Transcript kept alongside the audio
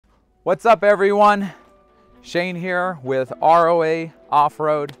What's up, everyone? Shane here with ROA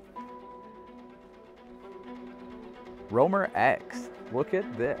Off-Road. ROAMERX. Look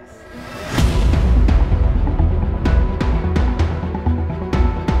at this.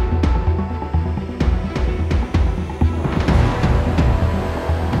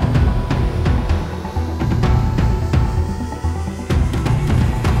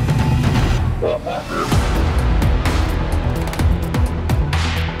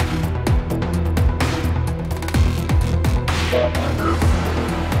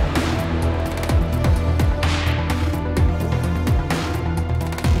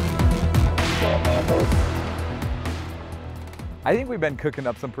 I think we've been cooking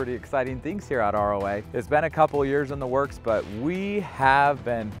up some pretty exciting things here at ROA. It's been a couple years in the works, but we have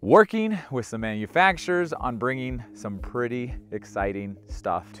been working with some manufacturers on bringing some pretty exciting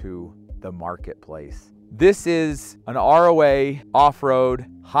stuff to the marketplace. This is an ROA off-road,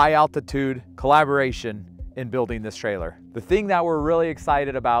 high altitude collaboration in building this trailer. The thing that we're really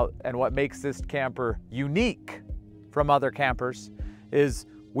excited about and what makes this camper unique from other campers is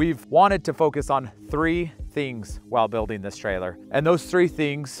we've wanted to focus on three things while building this trailer. And those three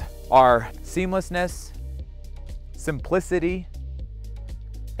things are seamlessness, simplicity,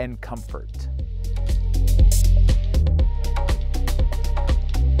 and comfort.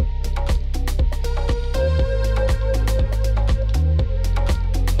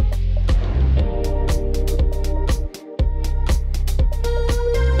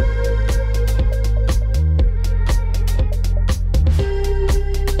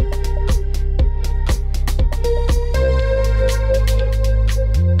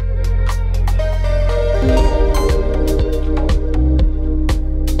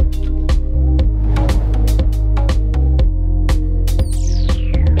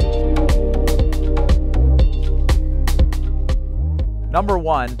 Number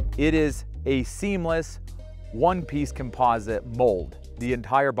one, it is a seamless one-piece composite mold, the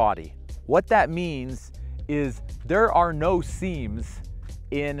entire body. What that means is there are no seams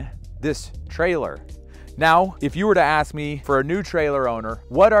in this trailer. Now, if you were to ask me, for a new trailer owner,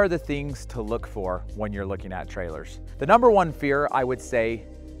 what are the things to look for when you're looking at trailers? The number one fear, I would say,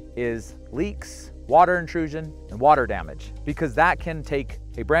 is leaks, water intrusion, and water damage, because that can take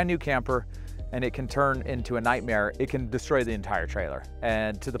a brand new camper and it can turn into a nightmare. It can destroy the entire trailer,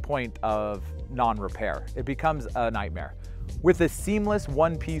 and to the point of non-repair. It becomes a nightmare. With a seamless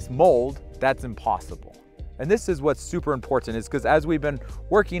one-piece mold, that's impossible. And this is what's super important, is because as we've been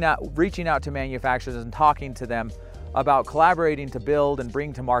reaching out to manufacturers and talking to them about collaborating to build and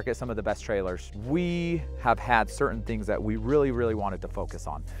bring to market some of the best trailers, we have had certain things that we really wanted to focus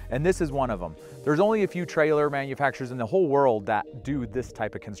on. And this is one of them. There's only a few trailer manufacturers in the whole world that do this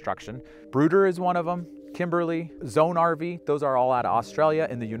type of construction. Brooder is one of them, Kimberly, Zone RV, those are all out of Australia.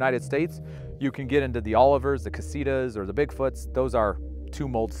 In the United States, you can get into the Olivers, the Casitas, or the Bigfoots. Those are two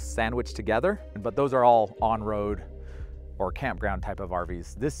molds sandwiched together, but those are all on-road or campground type of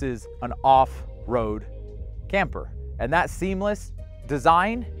RVs. This is an off-road camper. And that seamless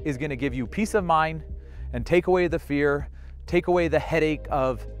design is gonna give you peace of mind and take away the fear, take away the headache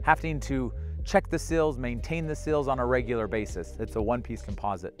of having to check the seals, maintain the seals on a regular basis. It's a one-piece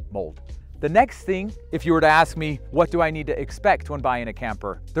composite mold. The next thing, if you were to ask me, what do I need to expect when buying a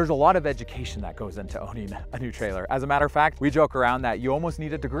camper? There's a lot of education that goes into owning a new trailer. As a matter of fact, we joke around that you almost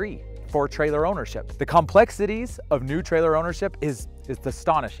need a degree for trailer ownership. The complexities of new trailer ownership is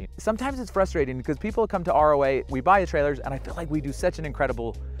astonishing. Sometimes it's frustrating because people come to ROA, we buy the trailers, and I feel like we do such an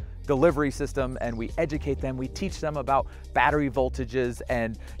incredible delivery system, and we educate them, we teach them about battery voltages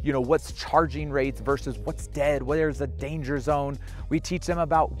and what's charging rates versus what's dead, where's a danger zone. We teach them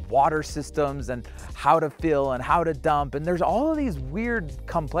about water systems and how to fill and how to dump, and there's all of these weird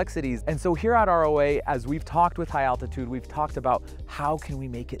complexities. And so here at ROA, as we've talked with High Altitude, we've talked about how can we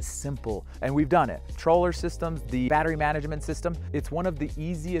make it simple, and we've done it. Controller systems, the battery management system, it's one of the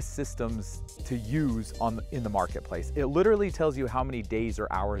easiest systems to use in the marketplace. It literally tells you how many days or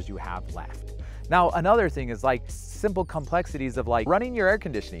hours you have left. Now, another thing is like simple complexities of like running your air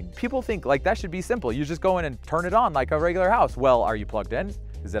conditioning. People think like that should be simple. You just go in and turn it on like a regular house. Well, are you plugged in?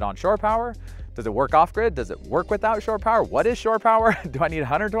 Is it on shore power? Does it work off grid? Does it work without shore power? What is shore power? Do I need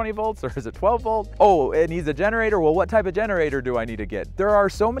 120 volts or is it 12 volts? Oh, it needs a generator. Well, what type of generator do I need to get? There are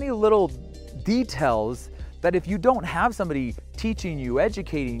so many little details that if you don't have somebody teaching you,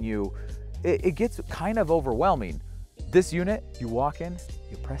 educating you, it gets kind of overwhelming. This unit, you walk in,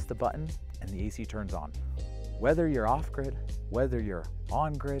 you press the button, and the AC turns on. Whether you're off-grid, whether you're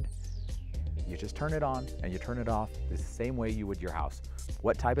on-grid, you just turn it on and you turn it off the same way you would your house.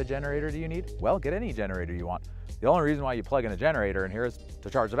 What type of generator do you need? Well, get any generator you want. The only reason why you plug in a generator in here is to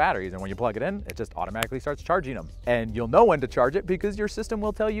charge the batteries. And when you plug it in, it just automatically starts charging them. And you'll know when to charge it because your system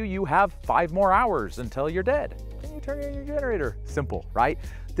will tell you you have 5 more hours until you're dead. Then you turn on your generator. Simple, right?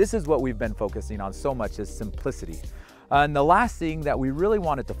 This is what we've been focusing on so much, is simplicity. And the last thing that we really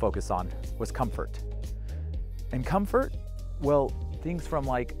wanted to focus on was comfort. And comfort, well, things from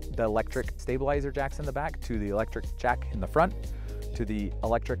like the electric stabilizer jacks in the back, to the electric jack in the front, to the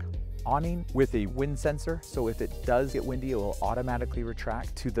electric awning with a wind sensor. So if it does get windy, it will automatically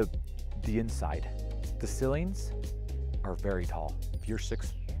retract, to the inside. The ceilings are very tall. If you're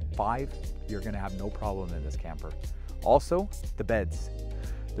 6'5", you're gonna have no problem in this camper. Also, the beds.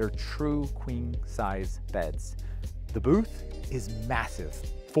 They're true queen size beds. The booth is massive.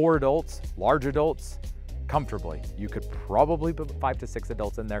 4 adults, large adults, comfortably. You could probably put 5 to 6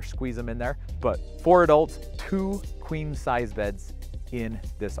 adults in there, squeeze them in there, but 4 adults, 2 queen size beds in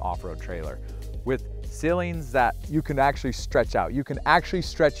this off-road trailer with ceilings that you can actually stretch out. You can actually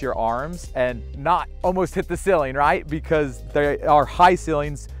stretch your arms and not almost hit the ceiling, right? Because they are high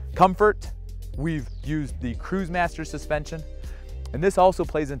ceilings. Comfort, we've used the Cruise Master suspension, and this also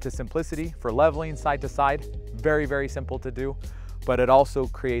plays into simplicity for leveling side to side. Very, very simple to do, but it also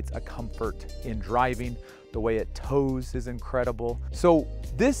creates a comfort in driving. The way it tows is incredible. So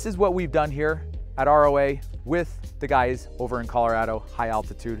this is what we've done here at ROA with the guys over in Colorado, high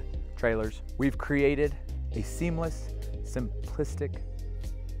altitude trailers. We've created a seamless, simplistic,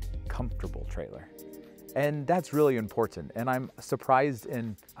 comfortable trailer. And that's really important. And I'm surprised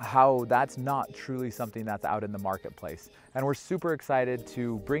in how that's not truly something that's out in the marketplace. And we're super excited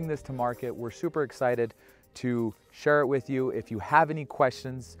to bring this to market. We're super excited to share it with you. If you have any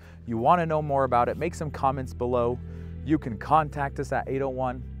questions, you want to know more about it, make some comments below. You can contact us at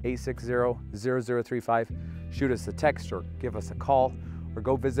 801-860-0035. Shoot us a text or give us a call, or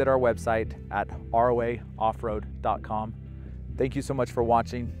go visit our website at ROAOffroad.com. Thank you so much for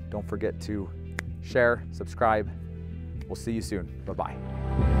watching. Don't forget to share, subscribe. We'll see you soon.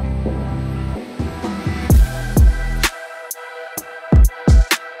 Bye-bye.